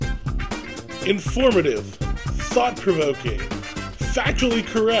Informative, thought-provoking, factually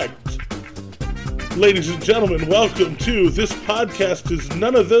correct. Ladies and gentlemen, welcome to This Podcast Is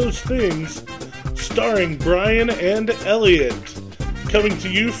None of Those Things, starring Brian and Elliot. Coming to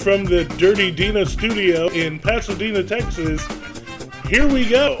you from the Dirty Dina studio in Pasadena, Texas. Here we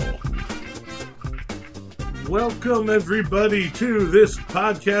go. Welcome, everybody, to This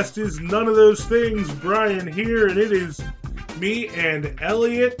Podcast Is None of Those Things. Brian here, and it is me and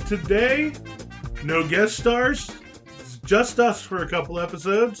Elliot today. No guest stars. It's just us for a couple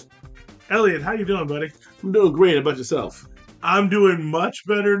episodes. Elliot, how you doing, buddy? I'm doing great. How about yourself? I'm doing much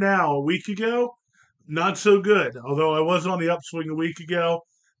better now. A week ago, not so good. Although I was on the upswing a week ago.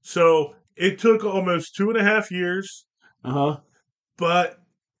 So it took almost 2.5 years. But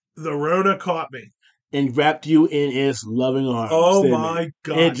the Rona caught me. And wrapped you in its loving arms. Oh my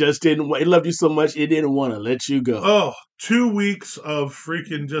God. It just didn't, it loved you so much, it didn't want to let you go. Oh, 2 weeks of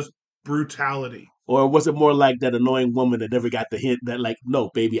freaking just brutality. Or was it more like that annoying woman that never got the hint that, like, no,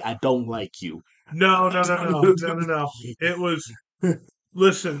 baby, I don't like you? No. It was,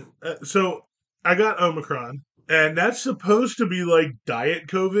 listen, so I got Omicron, and that's supposed to be like diet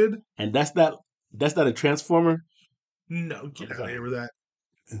COVID. And that's not a transformer? No, get out of here with that.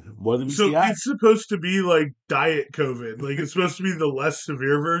 More than So BCI? it's supposed to be like diet COVID. Like, it's supposed to be the less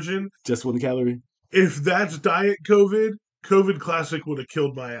severe version. Just 1 calorie? If that's diet COVID, COVID Classic would have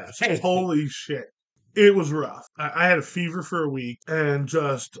killed my ass. Holy shit. It was rough. I had a fever for a week and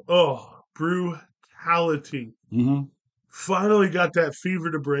just, brutality. Mm-hmm. Finally got that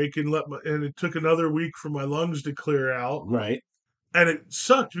fever to break and it took another week for my lungs to clear out. Right. And it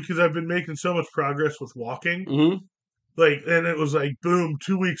sucked because I've been making so much progress with walking. Mm-hmm. And it was like, boom,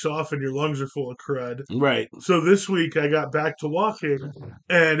 2 weeks off and your lungs are full of crud. Right. So this week I got back to walking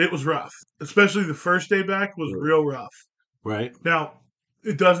and it was rough. Especially the first day back was real rough. Right. Now,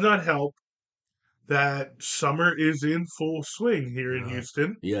 it does not help that summer is in full swing here in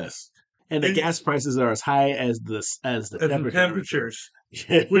Houston. Yes. And the gas prices are as high as the temperatures.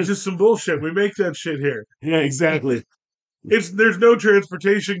 Which is some bullshit. We make that shit here. Yeah, exactly. There's no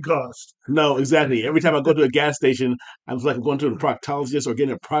transportation cost. No, exactly. Every time I go to a gas station, I'm like going to a proctologist or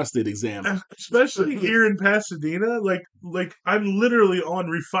getting a prostate exam. Especially here in Pasadena, like I'm literally on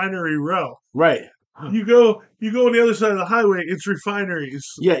Refinery Row. Right. You go on the other side of the highway, it's refineries.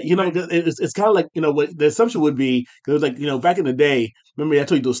 Yeah, it's kind of like, what the assumption would be, because back in the day, remember I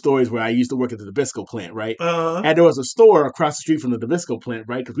told you those stories where I used to work at the Nabisco plant, right? And there was a store across the street from the Nabisco plant,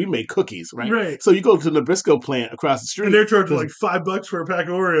 right? Because we made cookies, right? Right. So you go to the Nabisco plant across the street. And they're charging like $5 for a pack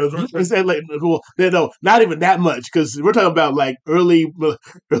of Oreos. They said no, not even that much, because we're talking about like early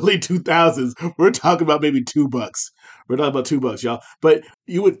 2000s. We're talking about maybe $2. We're talking about $2, y'all. But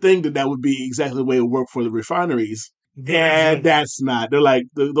you would think that would be exactly the way it would work for the refineries. And that's not. They're like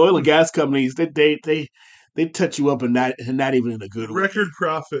the oil and gas companies. They touch you up and not even in a good way. Record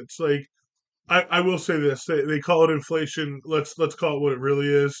profits. Like I will say this: they call it inflation. Let's call it what it really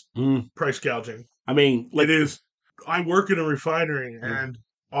is: price gouging. I mean, it is. I work in a refinery, and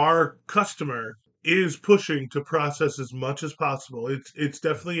our customer is pushing to process as much as possible. It's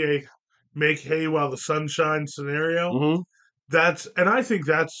definitely a make hay while the sun shines scenario. Mm-hmm. And I think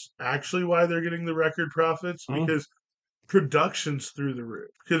that's actually why they're getting the record profits, because production's through the roof.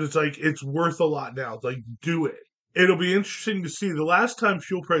 Because it's like, it's worth a lot now. It's like, do it. It'll be interesting to see. The last time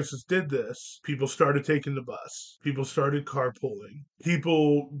fuel prices did this, people started taking the bus. People started carpooling.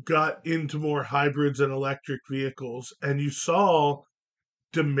 People got into more hybrids and electric vehicles. And you saw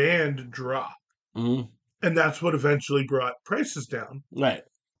demand drop. Mm-hmm. And that's what eventually brought prices down. Right.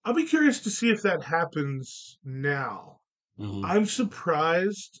 I'll be curious to see if that happens now. Mm-hmm. I'm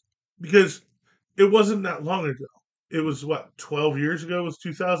surprised because it wasn't that long ago. It was, 12 years ago? It was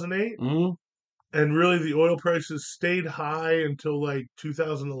 2008? Mm-hmm. And really the oil prices stayed high until like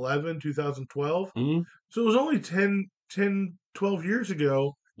 2011, 2012. Mm-hmm. So it was only 12 years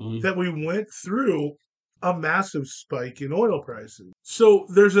ago that we went through a massive spike in oil prices. So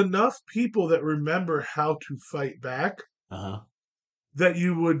there's enough people that remember how to fight back that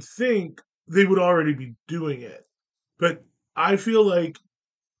you would think they would already be doing it. But I feel like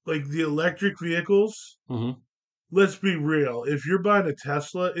the electric vehicles, let's be real. If you're buying a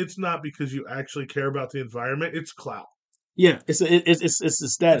Tesla, it's not because you actually care about the environment. It's clout. Yeah, it's a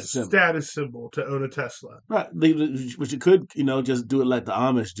status symbol. Status symbol to own a Tesla. Right. But you could, just do it like the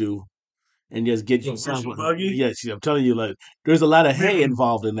Amish do. And just get you some buggy. Yes, I'm telling you, like there's a lot of hay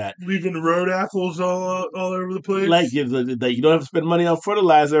involved in that. Leaving road apples all over the place. Like you don't have to spend money on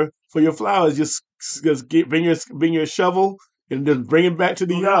fertilizer for your flowers. Just bring your shovel and just bring it back to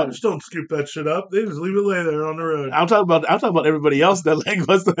the yard. Just don't scoop that shit up. They just leave it lay there on the road. I'm talking about everybody else that like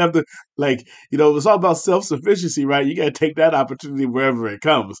wants to have it's all about self-sufficiency, right? You got to take that opportunity wherever it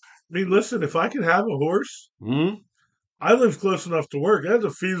comes. I mean, listen, if I could have a horse, mm-hmm. I live close enough to work. That's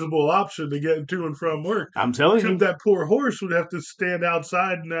a feasible option to get to and from work. I'm telling you. That poor horse would have to stand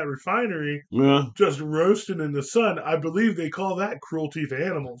outside in that refinery just roasting in the sun. I believe they call that cruelty to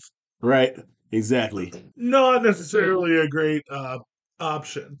animals. Right. Exactly. Not necessarily a great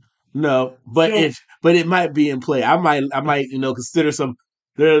option. No, but it might be in play. I might consider some.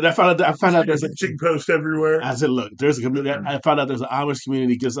 I found out there's a pitching post everywhere. I said, look, there's a community. I found out there's an Amish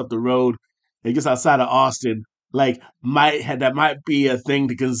community just up the road. It gets outside of Austin. Like that might be a thing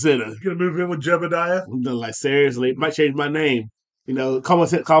to consider. You gonna move in with Jebediah? Like seriously, might change my name.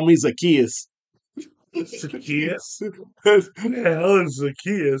 Call me Zacchaeus. Zacchaeus? Who the hell is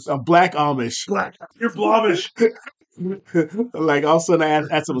Zacchaeus? I'm Black Amish. Black. You're Blamish. Like all of a sudden, I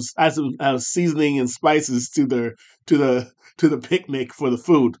add some seasoning and spices to the picnic for the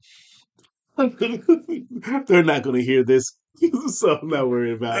food. They're not going to hear this, so I'm not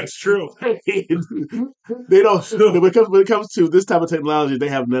worried about it. That's true. They don't. When it comes to this type of technology, they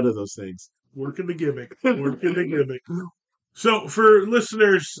have none of those things. Working the gimmick. So for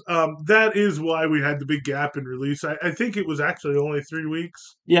listeners, that is why we had the big gap in release. I think it was actually only 3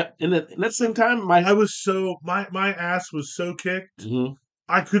 weeks. Yeah, and at the same time, my ass was so kicked, mm-hmm.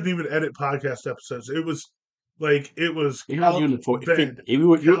 I couldn't even edit podcast episodes. It was bed. You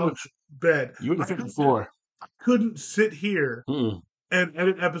were bed. You were 54. I couldn't sit here and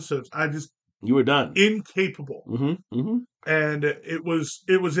edit episodes. You were done. Incapable. Mm-hmm. Mm-hmm. And it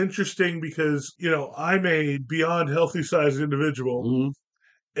was interesting because, I'm a beyond healthy sized individual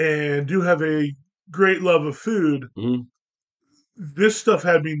and do have a great love of food. Mm-hmm. This stuff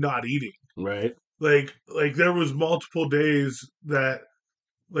had me not eating. Right. Like there was multiple days that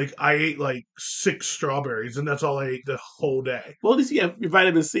I ate 6 strawberries and that's all I ate the whole day. Well, at least you have your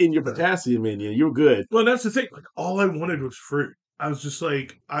vitamin C and your potassium in you. You're good. Well, that's the thing. All I wanted was fruit. I was just I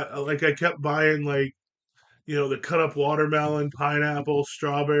kept buying the cut up watermelon, pineapple,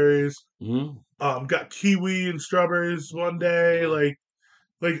 strawberries. Mm-hmm. Got kiwi and strawberries one day.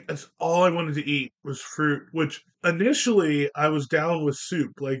 That's all I wanted to eat was fruit. Which initially I was down with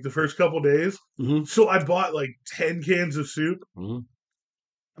soup. The first couple days, so I bought 10 cans of soup, and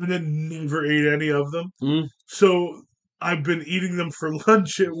then never ate any of them. So I've been eating them for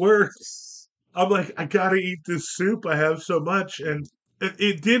lunch at work. I'm like, I gotta eat this soup. I have so much, and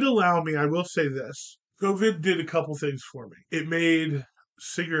it did allow me. I will say this. COVID did a couple things for me. It made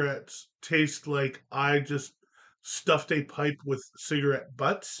cigarettes taste like I just stuffed a pipe with cigarette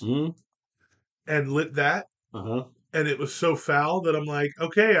butts and lit that. Uh-huh. And it was so foul that I'm like,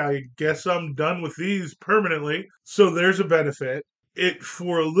 okay, I guess I'm done with these permanently. So there's a benefit. It,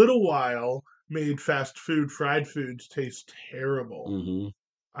 for a little while, made fast food, fried foods taste terrible. Mm-hmm.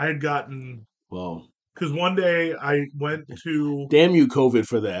 I had gotten... Well... Because one day I went to... Damn you, COVID,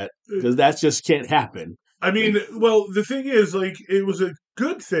 for that. Because that just can't happen. I mean, well, the thing is, it was a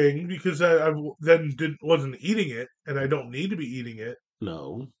good thing because I then wasn't eating it, and I don't need to be eating it.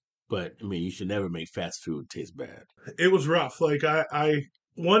 No, but, I mean, you should never make fast food taste bad. It was rough.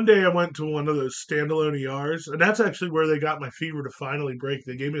 One day I went to one of those standalone ERs, and that's actually where they got my fever to finally break.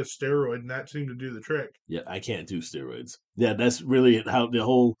 They gave me a steroid, and that seemed to do the trick. Yeah, I can't do steroids. Yeah, that's really how the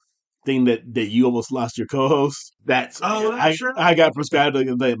whole... thing that you almost lost your co-host. I got prescribed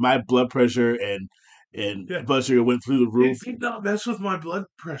my blood pressure and blood sugar went through the roof. It did not mess with my blood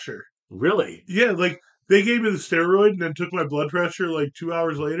pressure. Really? Yeah, they gave me the steroid and then took my blood pressure 2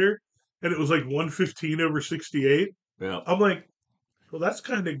 hours later, and it was 115/68. Yeah. I'm like, well, that's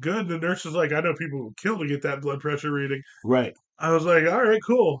kind of good. The nurse is like, I know people would kill to get that blood pressure reading. Right. I was like, all right,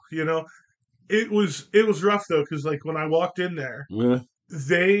 cool. It was rough though because when I walked in there. Yeah.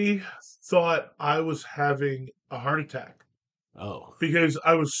 They thought I was having a heart attack. Oh. Because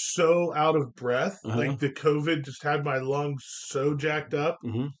I was so out of breath. Uh-huh. The COVID just had my lungs so jacked up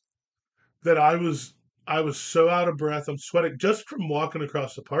that I was so out of breath. I'm sweating just from walking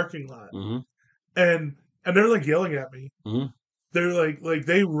across the parking lot. And they're yelling at me. They're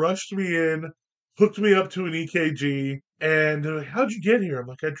they rushed me in, hooked me up to an EKG, and they're like, how'd you get here? I'm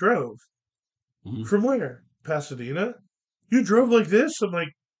like, I drove. From where? Pasadena? You drove like this? I'm like,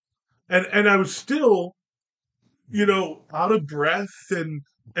 and I was still, out of breath and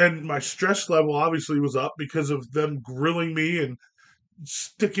my stress level obviously was up because of them grilling me and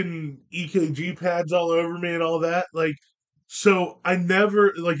sticking EKG pads all over me and all that. So I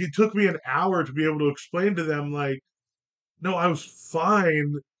never, it took me an hour to be able to explain to them, no, I was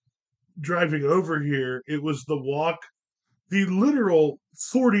fine driving over here. It was the walk the literal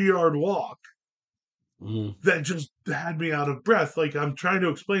 40-yard walk Mm-hmm. that just had me out of breath. Like, I'm trying to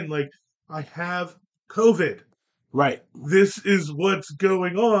explain, like, I have COVID. Right. This is what's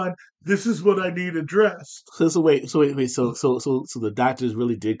going on. This is what I need addressed. So wait. So the doctors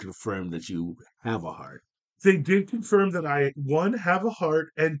really did confirm that you have a heart. They did confirm that I, one, have a heart,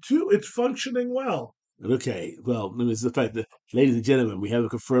 and two, it's functioning well. Okay. Well, it's the fact that, ladies and gentlemen, we have it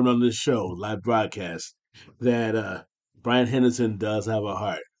confirmed on this show, live broadcast, that Brian Henderson does have a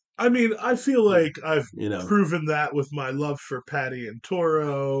heart. I mean, I feel like I've You know, proven that with my love for Patty and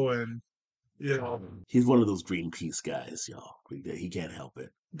Toro, and he's one of those Greenpeace guys, y'all. He can't help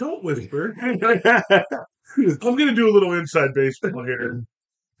it. don't whisper. I'm gonna do a little inside baseball here.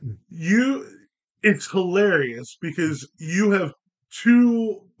 It's hilarious because you have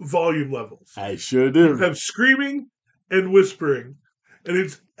two volume levels. I sure You do. have screaming and whispering, and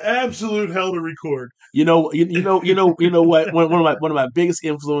it's absolute hell to record. You know what? One of my biggest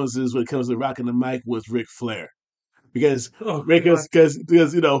influences when it comes to rocking the mic was Ric Flair. Because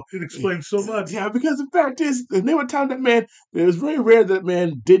It explains so much. Yeah, because the fact is, there were times that man, it was very rare that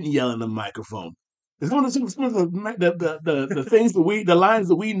man didn't yell in the microphone. It's one of the things that the lines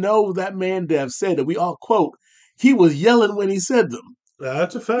that we know that man to have said that we all quote. He was yelling when he said them.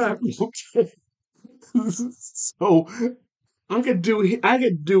 That's a fact. So I could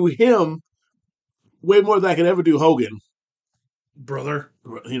do him way more than I could ever do Hogan, brother.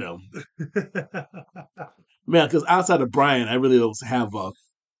 You know, man, because outside of Brian, I really don't have a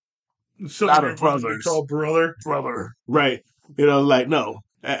lot of brothers. Call brother, right? You know, like no,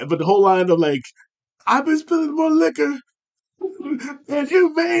 but the whole line of like, I've been spilling more liquor than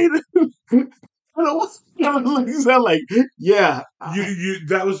you made. I don't sound like, yeah. You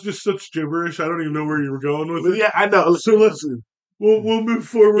that was just such gibberish. I don't even know where you were going with it. Yeah, I know. So we'll move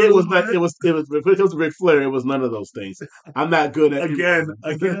forward. It was when it comes to Ric Flair, it was none of those things. I'm not good at again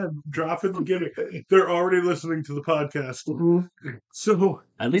dropping the gimmick. They're already listening to the podcast. Mm-hmm. So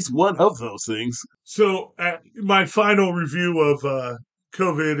at least one of those things. So my final review of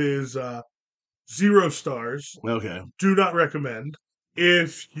COVID is 0 stars. Okay. Do not recommend.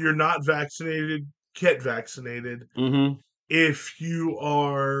 If you're not vaccinated, get vaccinated. Mm-hmm. If you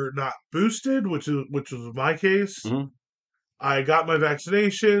are not boosted, which was my case, mm-hmm. I got my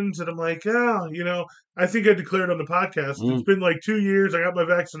vaccinations, and I'm like, I think I declared on the podcast. Mm-hmm. It's been like 2 years. I got my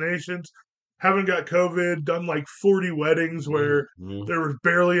vaccinations. Haven't got COVID. Done like 40 weddings where there was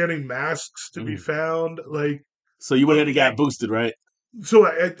barely any masks to be found. Like, so you went ahead and got boosted, right? So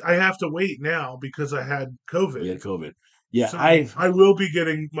I have to wait now because I had COVID. You had COVID. Yeah, so I will be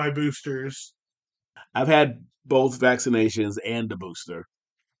getting my boosters. I've had both vaccinations and the booster,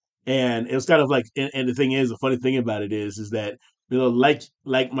 and it was kind of like. And the thing is, the funny thing about it is that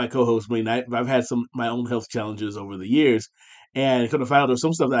like my co-host, I mean, I've had my own health challenges over the years, and kind of found out there's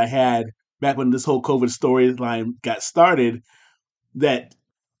some stuff that I had back when this whole COVID storyline got started that.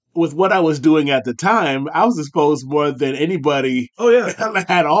 With what I was doing at the time, I was exposed more than anybody. Oh yeah,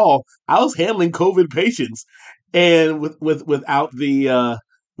 at all. I was handling COVID patients, and without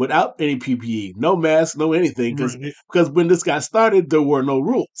any PPE, no mask, no anything, because when this got started, there were no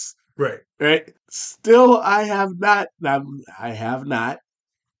rules. Right. Still, I have not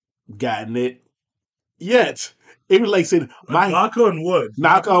gotten it yet. It was like saying knock on wood.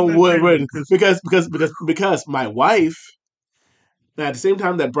 Knock on wood, because my wife. Now, at the same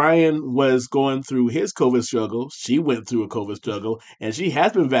time that Brian was going through his COVID struggle, she went through a COVID struggle, and she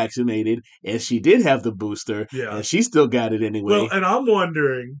has been vaccinated, and she did have the booster, and she still got it anyway. Well, and I'm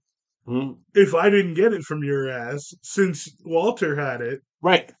wondering if I didn't get it from your ass, since Walter had it,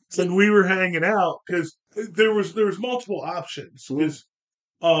 right? And we were hanging out, because there was multiple options. Because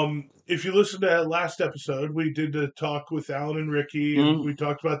if you listen to that last episode, we did a talk with Alan and Ricky, and we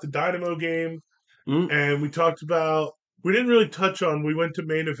talked about the Dynamo game, and we talked about. We didn't really touch on. We went to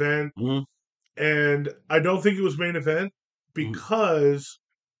main event, and I don't think it was main event because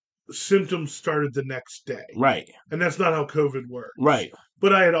symptoms started the next day. Right, and that's not how COVID works. Right,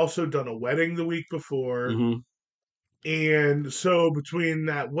 but I had also done a wedding the week before, and so between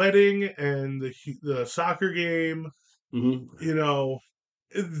that wedding and the soccer game,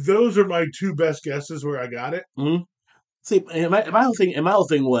 those are my two best guesses where I got it. See, and my whole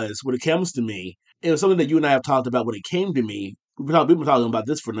thing was when it comes to me. It was something that you and I have talked about when it came to me. We've been talking about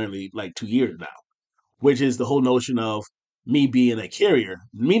this for nearly like 2 years now, which is the whole notion of me being a carrier,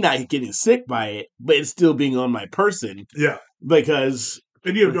 me not getting sick by it, but it's still being on my person. Yeah. Because.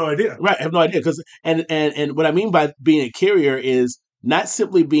 And you have no idea. Right. I have no idea. And what I mean by being a carrier is not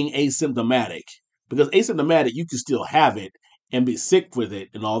simply being asymptomatic, because asymptomatic, you can still have it and be sick with it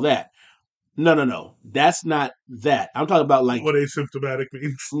and all that. No. That's not that. I'm talking about like what asymptomatic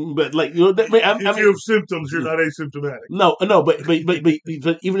means. But like you know, if you have symptoms, you're not asymptomatic. No, but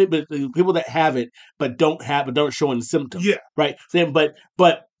even the people that have it but don't show any symptoms. Yeah. Right. Then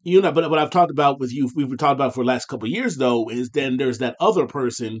but you know, but what I've talked about with you, we've been talking about for the last couple of years though, is then there's that other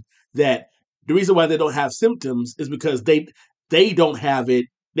person that the reason why they don't have symptoms is because they don't have it.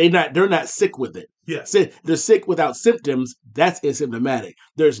 They're not sick with it. Yeah. They're sick without symptoms. That's asymptomatic.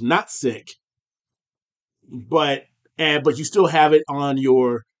 There's not sick, but you still have it on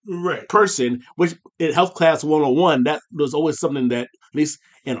your right person, which in Health Class 101, that was always something that, at least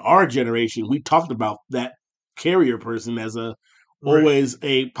in our generation, we talked about that carrier person as always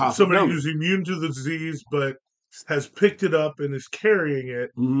a possible somebody who's immune to the disease, but has picked it up and is carrying it.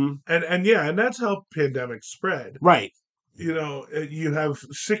 Mm-hmm. And that's how pandemics spread. Right. You know, you have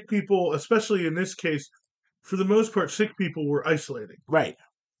sick people, especially in this case, for the most part, sick people were isolating. Right.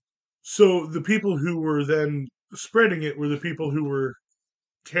 So the people who were then spreading it were the people who were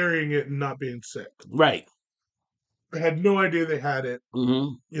carrying it and not being sick. Right. I had no idea they had it.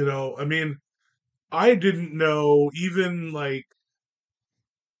 Mm-hmm. You know, I mean, I didn't know even like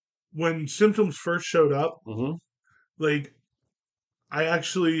when symptoms first showed up, mm-hmm. like I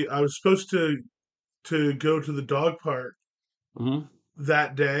was supposed to go to the dog park mm-hmm.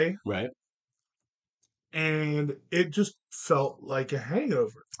 that day. Right. And it just felt like a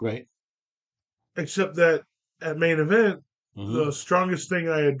hangover. Right. Except that at main event, mm-hmm. the strongest thing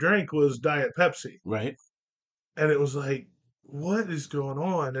I had drank was Diet Pepsi. Right. And it was like, what is going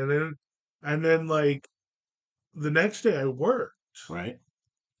on? And then like the next day I worked. Right.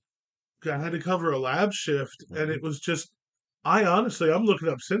 I had to cover a lab shift, mm-hmm. and it was just, I'm looking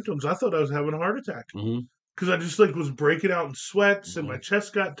up symptoms. I thought I was having a heart attack because I just like was breaking out in sweats and my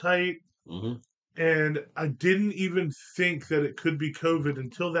chest got tight. And I didn't even think that it could be COVID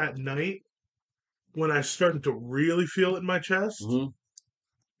until that night when I started to really feel it in my chest.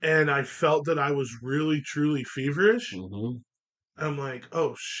 And I felt that I was really, truly feverish. I'm like,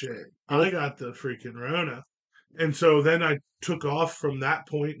 oh shit, I got the freaking Rona. And so then I took off from that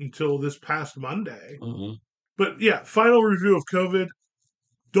point until this past Monday. But yeah, final review of COVID.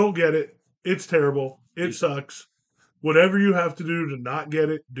 Don't get it. It's terrible. It sucks. Whatever you have to do to not get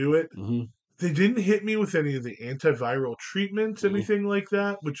it, do it. They didn't hit me with any of the antiviral treatments, anything like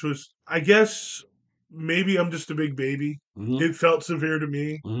that, which was, I guess, maybe I'm just a big baby. It felt severe to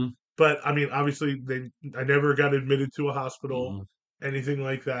me. But, I mean, obviously, I never got admitted to a hospital, anything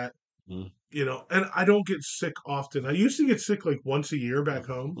like that. You know, and I don't get sick often. I used to get sick like once a year back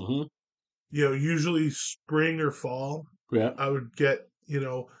home. You know, usually spring or fall. Yeah. I would get, you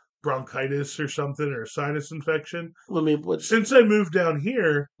know, bronchitis or something or a sinus infection. Well, I mean, since I moved down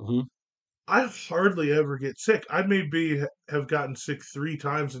here, I hardly ever get sick. I maybe have gotten sick 3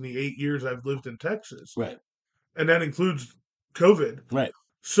 times in the 8 years I've lived in Texas. Right. And that includes COVID. Right.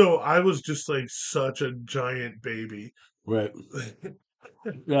 So I was just like such a giant baby. Right.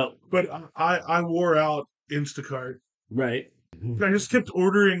 Yeah. But I wore out Instacart. Right. I just kept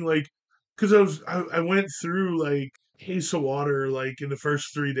ordering like, because I went through like case of water like in the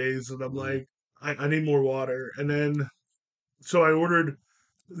first 3 days, and I'm like, I need more water. And then so I ordered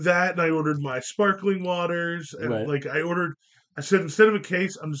that, and I ordered my sparkling waters, and like I said instead of a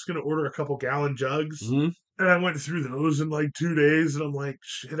case, I'm just gonna order a couple gallon jugs. And I went through those in like 2 days, and I'm like,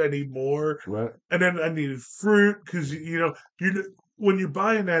 shit, I need more. Right. And then I needed fruit because when you're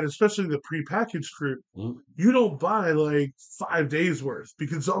buying that, especially the prepackaged fruit, you don't buy like 5 days worth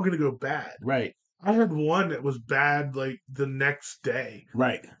because it's all going to go bad. Right. I had one that was bad like the next day.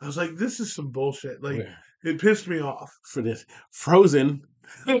 Right. I was like, this is some bullshit. Like, it pissed me off. For this frozen.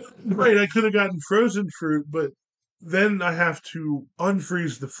 Right. I could have gotten frozen fruit, but then I have to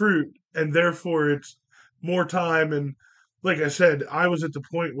unfreeze the fruit, and therefore it's more time. And like I said, I was at the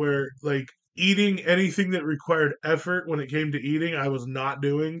point where like eating anything that required effort when it came to eating, I was not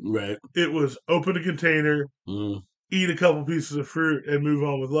doing. Right. It was open a container, eat a couple pieces of fruit, and move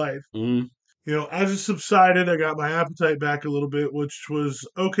on with life. You know, as it subsided, I got my appetite back a little bit, which was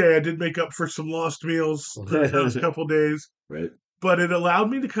okay. I did make up for some lost meals those couple days. Right. But it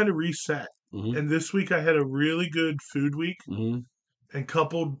allowed me to kind of reset. And this week I had a really good food week, and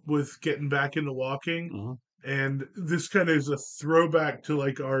coupled with getting back into walking. And this kind of is a throwback to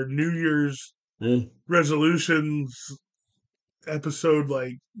like our New Year's resolutions episode,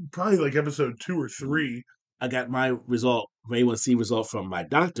 like probably like episode 2 or 3. I got my result, my A1C result from my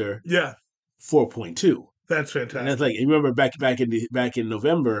doctor. Yeah. 4.2. That's fantastic. And that's like, you remember back in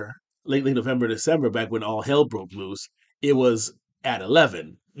November, late November, December, back when all hell broke loose, it was at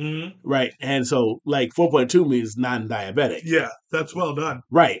 11. Right. And so like 4.2 means non-diabetic. Yeah, that's well done.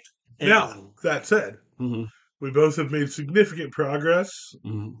 Right. Now, that said, we both have made significant progress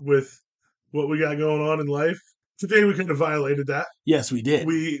with what we got going on in life. Today we kind of violated that. Yes, we did.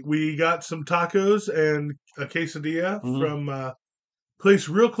 We got some tacos and a quesadilla from a place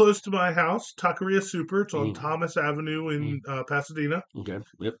real close to my house, Taqueria Super. It's on Thomas Avenue in Pasadena. Okay.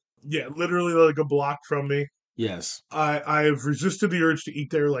 Yep. Yeah, literally like a block from me. Yes. I have resisted the urge to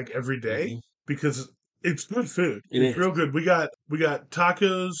eat there like every day because it's good food. It's real good. We got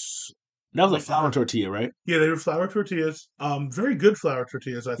tacos. That was a flour tortilla, right? Yeah, they were flour tortillas. Very good flour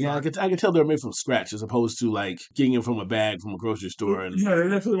tortillas, I thought. Yeah, I could tell they were made from scratch as opposed to like getting them from a bag from a grocery store. And yeah, they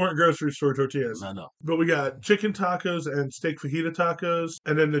definitely weren't grocery store tortillas. I know. But we got chicken tacos and steak fajita tacos,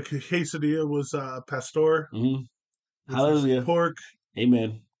 and then the quesadilla was pastor. Hallelujah. Pork.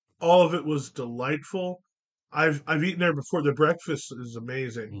 Amen. All of it was delightful. I've eaten there before. The breakfast is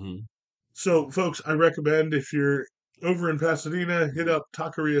amazing. So, folks, I recommend if you're over in Pasadena, hit up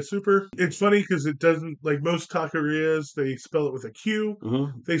Taqueria Super. It's funny because it doesn't, like most taquerias, they spell it with a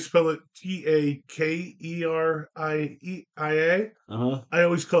Q. They spell it Takeria. I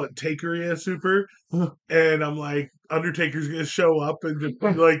always call it Takeria Super. And I'm like, Undertaker's going to show up and just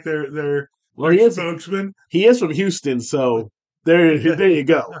be like their spokesman. He is from Houston, so there you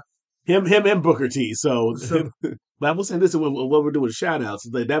go. Him and Booker T. So but I will say this: what we're doing shout outs.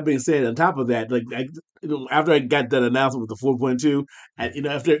 Like, that being said, on top of that, after I got that announcement with the 4.2,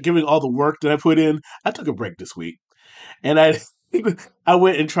 after giving all the work that I put in, I took a break this week, and I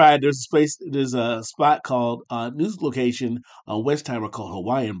went and tried. There's a spot called news location on Westheimer called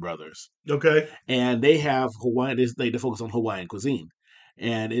Hawaiian Brothers. Okay, and they have Hawaiian. They focus on Hawaiian cuisine,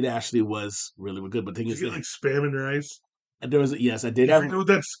 and it actually was really good. But the thing is, like spam and rice. And there was I did. I know what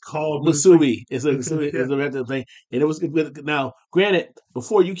that's called. Musubi. It's a regular thing, and it was good. Now, granted,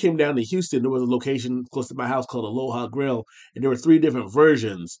 before you came down to Houston, there was a location close to my house called Aloha Grill, and there were 3 different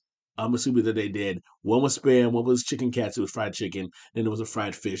versions of musubi that they did. One was spam, one was chicken katsu, was fried chicken, then there was a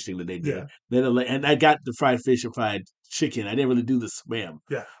fried fish thing that they did. Yeah. And I got the fried fish and fried chicken. I didn't really do the spam.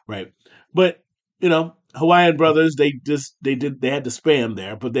 Yeah. Right. But Hawaiian Brothers, they had the spam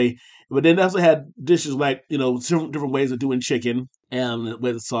there, but then they also had dishes like, different ways of doing chicken and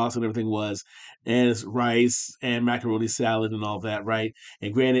where the sauce and everything was, and it's rice and macaroni salad and all that, right?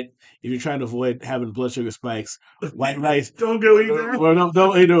 And granted, if you're trying to avoid having blood sugar spikes, white rice, don't go eat there. Well,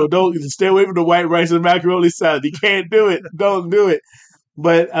 don't stay away from the white rice and macaroni salad. You can't do it. Don't do it.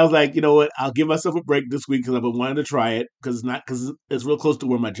 But I was like, you know what? I'll give myself a break this week because I've been wanting to try it because it's real close to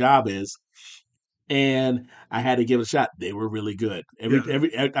where my job is. And I had to give it a shot. They were really good.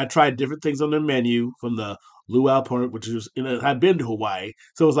 I tried different things on their menu from the luau part, which was I've been to Hawaii,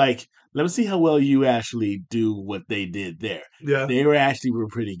 so it was like, let me see how well you actually do what they did there. Yeah, they were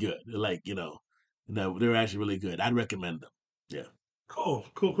pretty good. Like they were actually really good. I'd recommend them. Yeah, cool.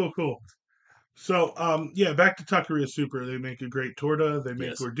 So, back to Taqueria Super. They make a great torta. They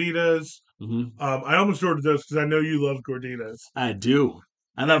make gorditas. I almost ordered those because I know you love gorditas. I do.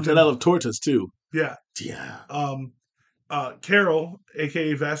 I love tortas too. Yeah. Carol,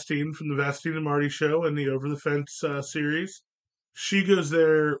 aka Vastine from the Vastine and Marty Show and the Over the Fence series, she goes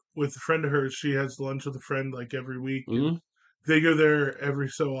there with a friend of hers. She has lunch with a friend like every week. They go there every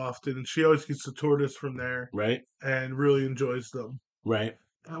so often, and she always gets the tortas from there, right? And really enjoys them, right?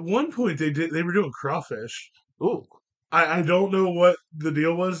 At one point, they were doing crawfish. Oh. I don't know what the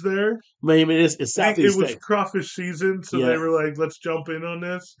deal was there. Maybe it's Southeast. It was crawfish season, so they were like, "Let's jump in on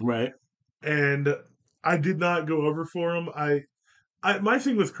this." Right. And I did not go over for them. My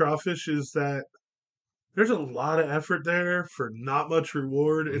thing with crawfish is that there's a lot of effort there for not much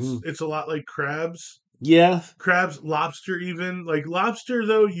reward. It's a lot like crabs. Yeah. Crabs, lobster even. Like lobster,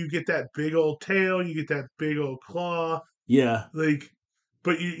 though, you get that big old tail, you get that big old claw. Yeah.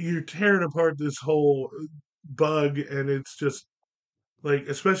 But you're tearing apart this whole bug, and it's just like,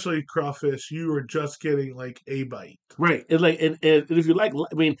 especially crawfish, you are just getting like a bite, right? And if you like,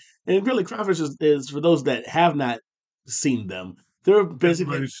 and really, crawfish is for those that have not seen them. They're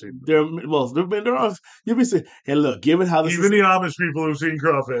basically they're you'll be saying, hey, look, given how even the Amish people have seen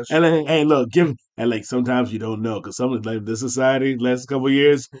crawfish, and hey, look, sometimes you don't know because some of this society last couple of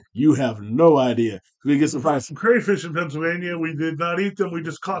years, you have no idea. We get some crayfish in Pennsylvania. We did not eat them; we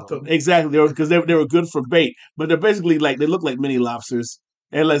just caught them. Exactly, because they were good for bait, but they're basically they look like mini lobsters.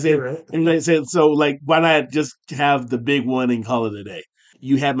 And let's say, so why not just have the big one and call it a day?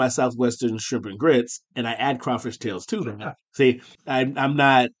 You had my Southwestern shrimp and grits, and I add crawfish tails to them. See, I'm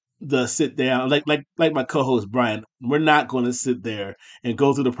not the sit down like my co-host Brian. We're not going to sit there and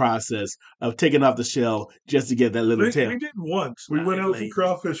go through the process of taking off the shell just to get that little tail. We did once. We went out for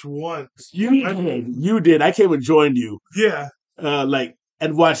crawfish once. You did. I came and joined you. Yeah.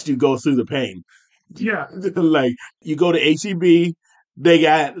 and watched you go through the pain. Yeah. Like you go to HEB, they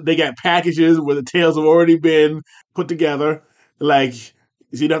got packages where the tails have already been put together. Like so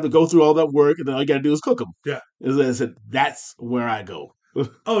you don't have to go through all that work, and then all you got to do is cook them. Yeah. As I said, that's where I go.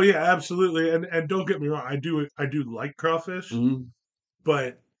 Oh yeah, absolutely. And don't get me wrong, I do like crawfish, Mm-hmm.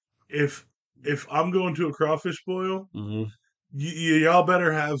 but if I'm going to a crawfish boil, Mm-hmm. y'all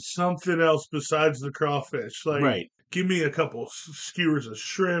better have something else besides the crawfish. Like, Right. give me a couple skewers of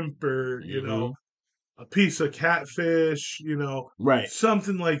shrimp, or Mm-hmm. a piece of catfish, Right.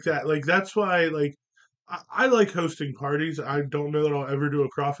 something like that. Like that's why, like, I like hosting parties. I don't know that I'll ever do a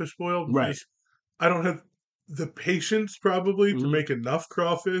crawfish boil Right. because I don't have the patience probably to Mm-hmm. make enough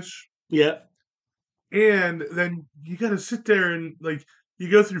crawfish. Yeah. And then you got to sit there and like you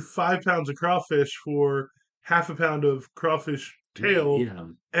go through 5 pounds of crawfish for half a pound of crawfish tail, Yeah.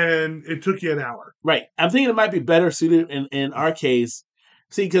 and it took you an hour. Right. I'm thinking it might be better suited in our case.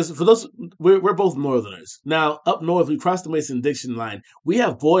 See, because for those, we're both Northerners. Now, up north, we crossed the Mason-Dixon line. We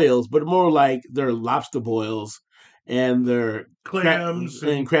have boils, but more like they're lobster boils and they're Clams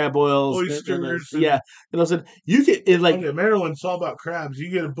and and crab boils. oysters Yeah. and And I said, you could, it like, okay, Maryland's all about crabs. You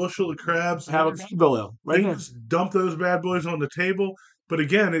get a bushel of crabs, and have a crab boil right they there. just dump those bad boys on the table. But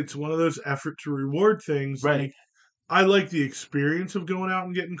again, it's one of those effort to reward things. Right. Like I like the experience of going out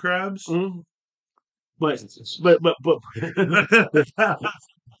and getting crabs. Mm-hmm. But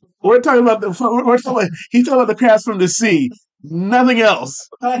we're talking about he's talking about the crabs from the sea, nothing else.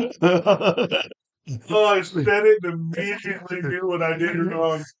 Oh, I said it and immediately knew what I did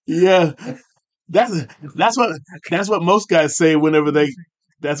wrong. Yeah, that's what most guys say whenever they.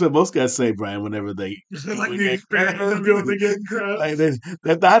 That's what most guys say, Brian. Whenever they Like the experience of going to get crabs. like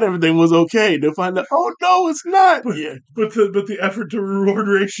they thought everything was okay, they find out, oh no, it's not. But, Yeah, but the effort to reward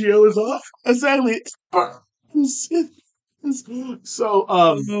ratio is off. exactly. So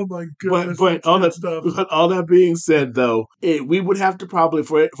Oh my goodness! but all that being said, though, we would have to probably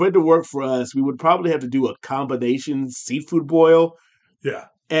for it to work for us, we would probably have to do a combination seafood boil. Yeah,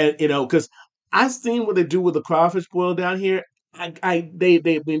 and because I've seen what they do with the crawfish boil down here. I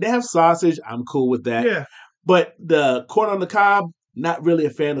mean they have sausage. I'm cool with that. yeah. But the corn on the cob, not really a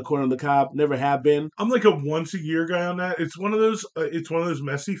fan of corn on the cob. Never have been. I'm like a once a year guy on that. It's one of those. It's one of those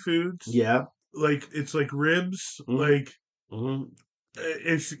messy foods. Yeah. Like it's like ribs. Mhm. Like Mm-hmm.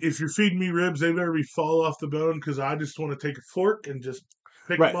 if you're feeding me ribs, they better be fall off the bone because I just want to take a fork and just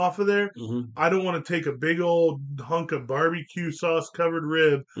pick Right. them off of there. Mm-hmm. I don't want to take a big old hunk of barbecue sauce covered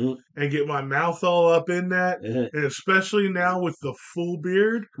rib Mm-hmm. and get my mouth all up in that. Uh-huh. And especially now with the full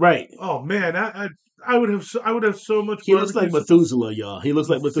beard. Right. Oh man, I would have so much. He looks like Methuselah, y'all. He looks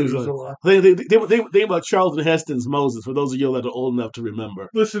like Methuselah. Think about Charlton Heston's Moses. For those of you that are old enough to remember.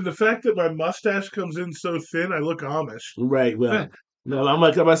 Listen, the fact that my mustache comes in so thin, I look Amish. Right. Well, no, I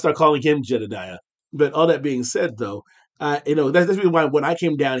might start calling him Jedediah. But all that being said, though, that's the reason why when I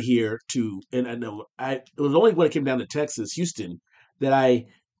came down here and I know it was only when I came down to Texas, Houston, that I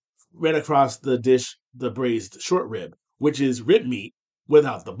ran across the braised short rib, which is rib meat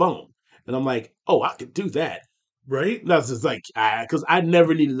without the bone. And I'm like, oh, I could do that. Right? That's just like, because I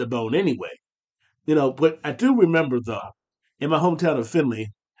never needed the bone anyway. But I do remember, though, in my hometown of Findlay,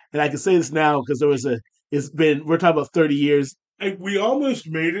 and I can say this now because we're talking about 30 years. We almost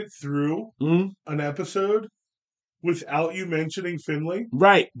made it through Mm-hmm. an episode without you mentioning Findlay.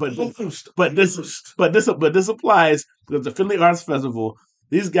 Right. But this applies because the Findlay Arts Festival,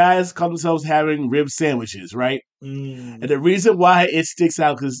 these guys call themselves having rib sandwiches, right? Mm. And the reason why it sticks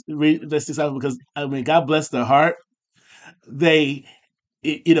out because I mean, God bless their heart.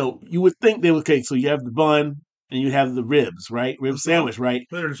 You would think they would. Okay, so you have the bun and you have the ribs, right? Rib sandwich, right?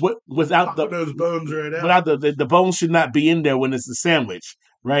 Without those bones right out. Without the bones should not be in there when it's a sandwich,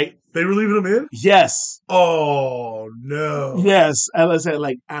 right? They were leaving them in. Yes. Oh no. Yes. And I said,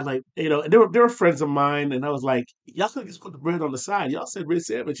 there were friends of mine, and I was like, y'all could just put the bread on the side. Y'all said rib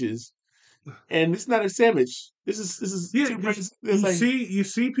sandwiches, and it's not a sandwich. This is yeah. You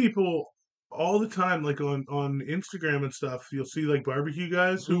see people all the time, like on Instagram and stuff. You'll see like barbecue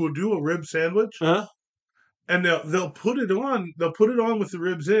guys who will do a rib sandwich, and they'll put it on. They'll put it on with the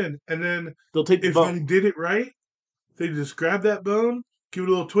ribs in, and then they'll take the bone. If they did it right, they just grab that bone, give it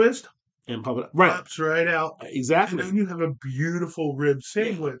a little twist, and pop it up. Right. Pops right out. Exactly. And then you have a beautiful rib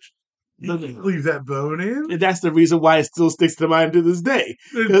sandwich. You can leave that bone in. And that's the reason why it still sticks to mind to this day.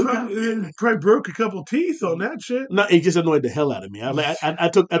 It probably broke a couple teeth on that shit. No, it just annoyed the hell out of me. I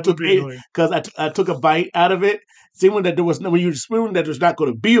took a bite out of it, seeing that there was when you spoon that there's not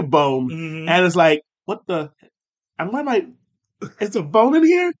going to be a bone, and it's like, what the? Is a bone in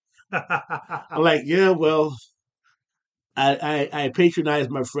here? I'm like, yeah, well, I patronize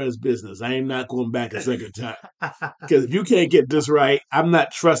my friend's business. I am not going back a second time. Because if you can't get this right, I'm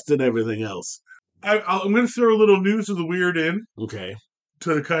not trusting everything else. I'm going to throw a little news of the weird in Okay.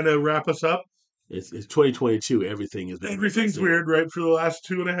 to kind of wrap us up. It's 2022. Everything's weird, right? For the last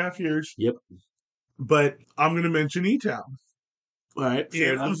 2.5 years. Yep. But I'm going to mention E-Town. All right.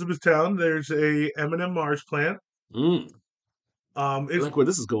 In Elizabethtown, there's a M&M Mars plant. I like where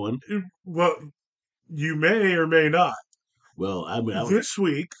this is going. Well, you may or may not. Well, this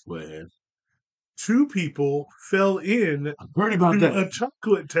week, go ahead. 2 people fell in I heard about that. a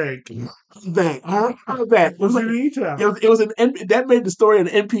chocolate tank. I heard that. It was in E-Town. It was that made the story on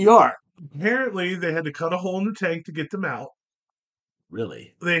NPR. Apparently, they had to cut a hole in the tank to get them out.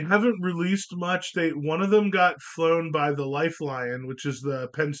 Really? They haven't released much. One of them got flown by the Lifeline, which is the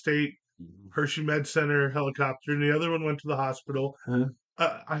Penn State Hershey Med Center helicopter, and the other one went to the hospital. Huh?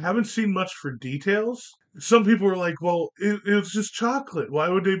 I haven't seen much for details. Some people were like, well, it was just chocolate. Why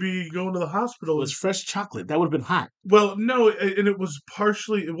would they be going to the hospital? It was fresh chocolate. That would have been hot. Well, no, and it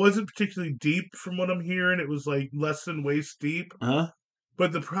wasn't particularly deep from what I'm hearing. It was like less than waist deep. Uh-huh.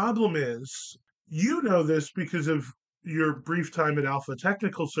 But the problem is, you know this because of your brief time at Alpha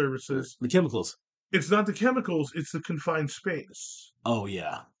Technical Services. The chemicals. It's not the chemicals, it's the confined space. Oh,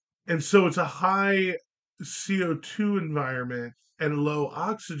 yeah. And so it's a high CO2 environment and a low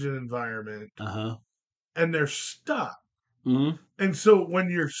oxygen environment. Uh-huh. And they're stuck. Mm-hmm. And so when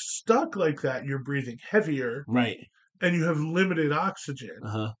you're stuck like that, you're breathing heavier. Right. And you have limited oxygen.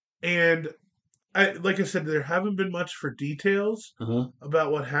 Uh-huh. And like I said, there haven't been much for details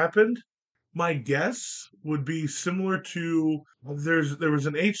about what happened. My guess would be similar to there was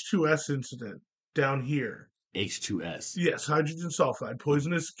an H2S incident down here. H2S. Yes, hydrogen sulfide,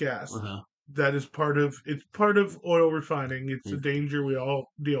 poisonous gas. That is part of oil refining. It's a danger we all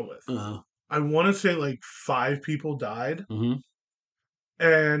deal with. I want to say like 5 people died.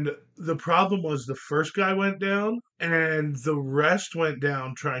 And the problem was the first guy went down and the rest went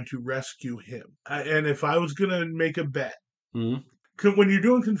down trying to rescue him. And if I was going to make a bet, when you're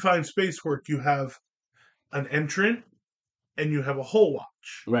doing confined space work, you have an entrant and you have a hull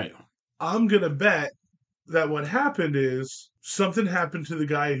watch. Right. I'm going to bet that what happened is something happened to the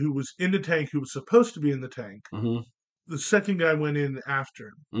guy who was in the tank, who was supposed to be in the tank. The second guy went in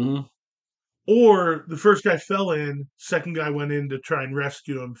after him. Or the first guy fell in, second guy went in to try and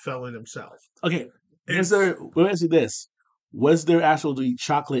rescue him, fell in himself. Okay. Let me ask you this. Was there actually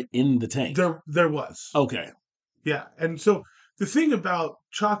chocolate in the tank? There was. Okay. Yeah. And so the thing about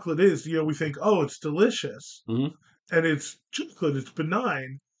chocolate is, we think, oh, it's delicious. And it's chocolate, it's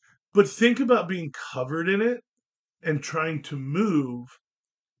benign. But think about being covered in it and trying to move.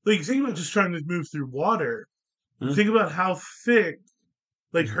 Like, think about just trying to move through water. Think about how thick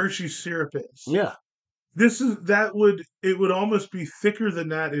Hershey's syrup is. Yeah. It would almost be thicker than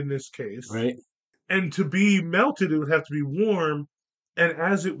that in this case. Right. And to be melted, it would have to be warm. And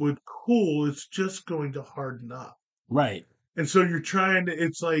as it would cool, it's just going to harden up. Right. And so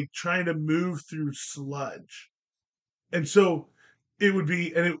it's like trying to move through sludge. And so it would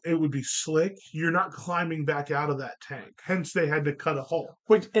be slick. You're not climbing back out of that tank. Hence, they had to cut a hole.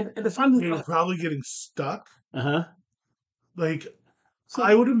 Wait, and the fun thing, you're probably getting stuck. So,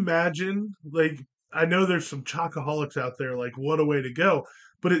 I would imagine, I know there's some chocoholics out there, what a way to go.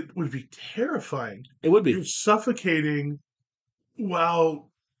 But it would be terrifying. It would be. You're suffocating while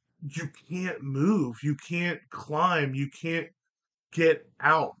you can't move. You can't climb. You can't get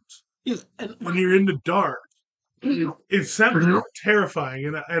out. Yes, and when you're in the dark. It sounds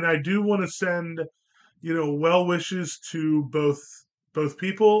terrifying. And I do want to send, well wishes to both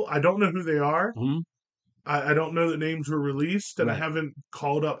people. I don't know who they are. I don't know that names were released, and I haven't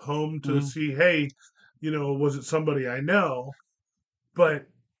called up home to see, hey, was it somebody I know? But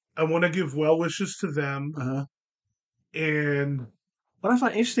I want to give well wishes to them. And what I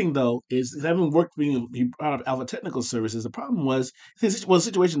find interesting, though, is having worked being out of Alpha Technical Services, the problem was a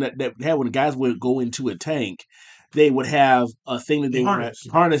situation that had when guys would go into a tank, they would have a thing that they would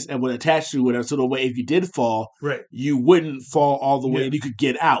harness and would attach to whatever, so the way if you did fall, you wouldn't fall all the way and you could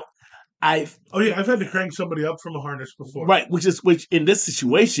get out. I've had to crank somebody up from a harness before. Right, which in this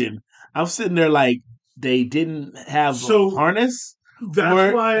situation, I'm sitting there like they didn't have a harness.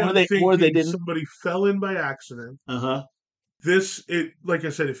 That's why I'm thinking somebody fell in by accident. Like I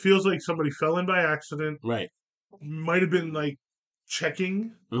said, it feels like somebody fell in by accident. Right. Might have been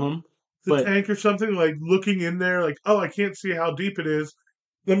checking the tank or something, looking in there, oh, I can't see how deep it is.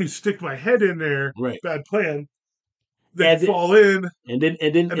 Let me stick my head in there. Right. Bad plan. They fall in, and then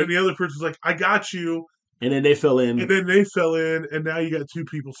the other person's like, I got you, And then they fell in. And now you got two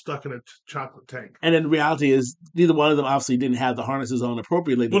people stuck in a chocolate tank. And then the reality is, neither one of them obviously didn't have the harnesses on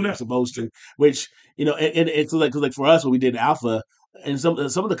appropriately that they were supposed to. Which, and it's like for us, when we did Alpha, in some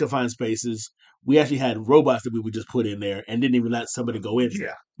of the confined spaces, we actually had robots that we would just put in there and didn't even let somebody go in.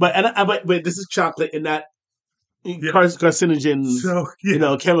 Yeah. But this is chocolate and not carcinogens,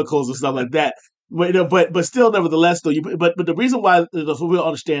 chemicals and stuff like that. But still, nevertheless, though, but the reason why, so we'll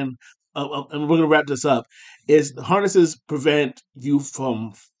understand, and we're going to wrap this up, is harnesses prevent you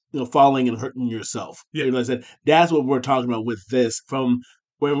from falling and hurting yourself. Yeah. I said that's what we're talking about with this. From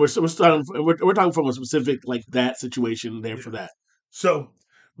when we're talking from a specific like that situation there for that. So,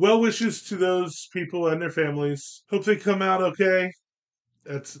 well wishes to those people and their families. Hope they come out okay.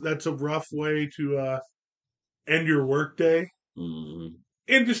 That's a rough way to end your workday. Mm-hmm.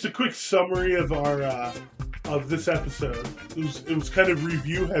 And just a quick summary of our of this episode. It was kind of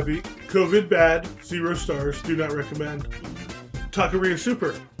review heavy. COVID bad, 0 stars, do not recommend. Taqueria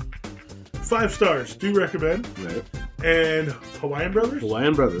Super, 5 stars, do recommend. Right. And Hawaiian Brothers.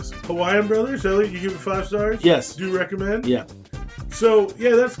 Elliot, you give it 5 stars? Yes. Do recommend? Yeah. So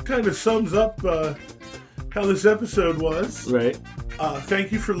that kind of sums up how this episode was. Right.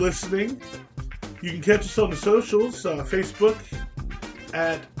 Thank you for listening. You can catch us on the socials, Facebook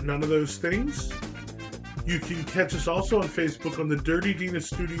at None of Those Things. You can catch us also on Facebook on the Dirty Dina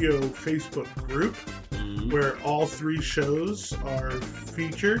Studio Facebook group, where all 3 shows are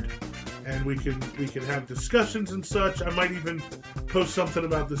featured, and we can have discussions and such. I might even post something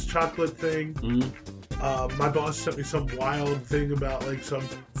about this chocolate thing. My boss sent me some wild thing about like some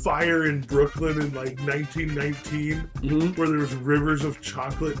fire in Brooklyn in like 1919, where there was rivers of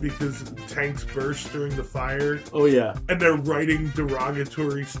chocolate because tanks burst during the fire. Oh yeah, and they're writing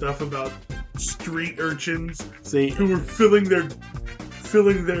derogatory stuff about street urchins who were filling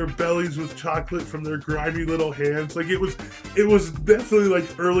their bellies with chocolate from their grimy little hands. Like it was definitely like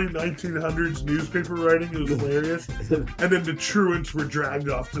early 1900s newspaper writing. It was hilarious. And then the truants were dragged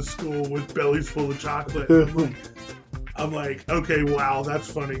off to school with bellies full of chocolate. I'm like, okay, wow,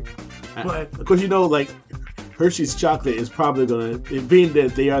 that's funny. But of course, like Hershey's chocolate is probably gonna, being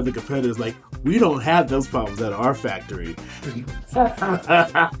that they are the competitors, like we don't have those problems at our factory.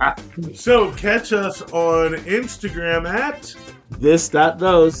 So catch us on Instagram at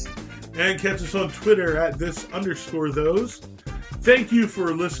this.those. And catch us on Twitter at this_those. Thank you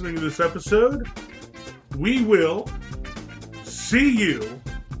for listening to this episode. We will see you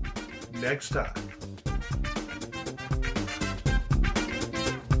next time.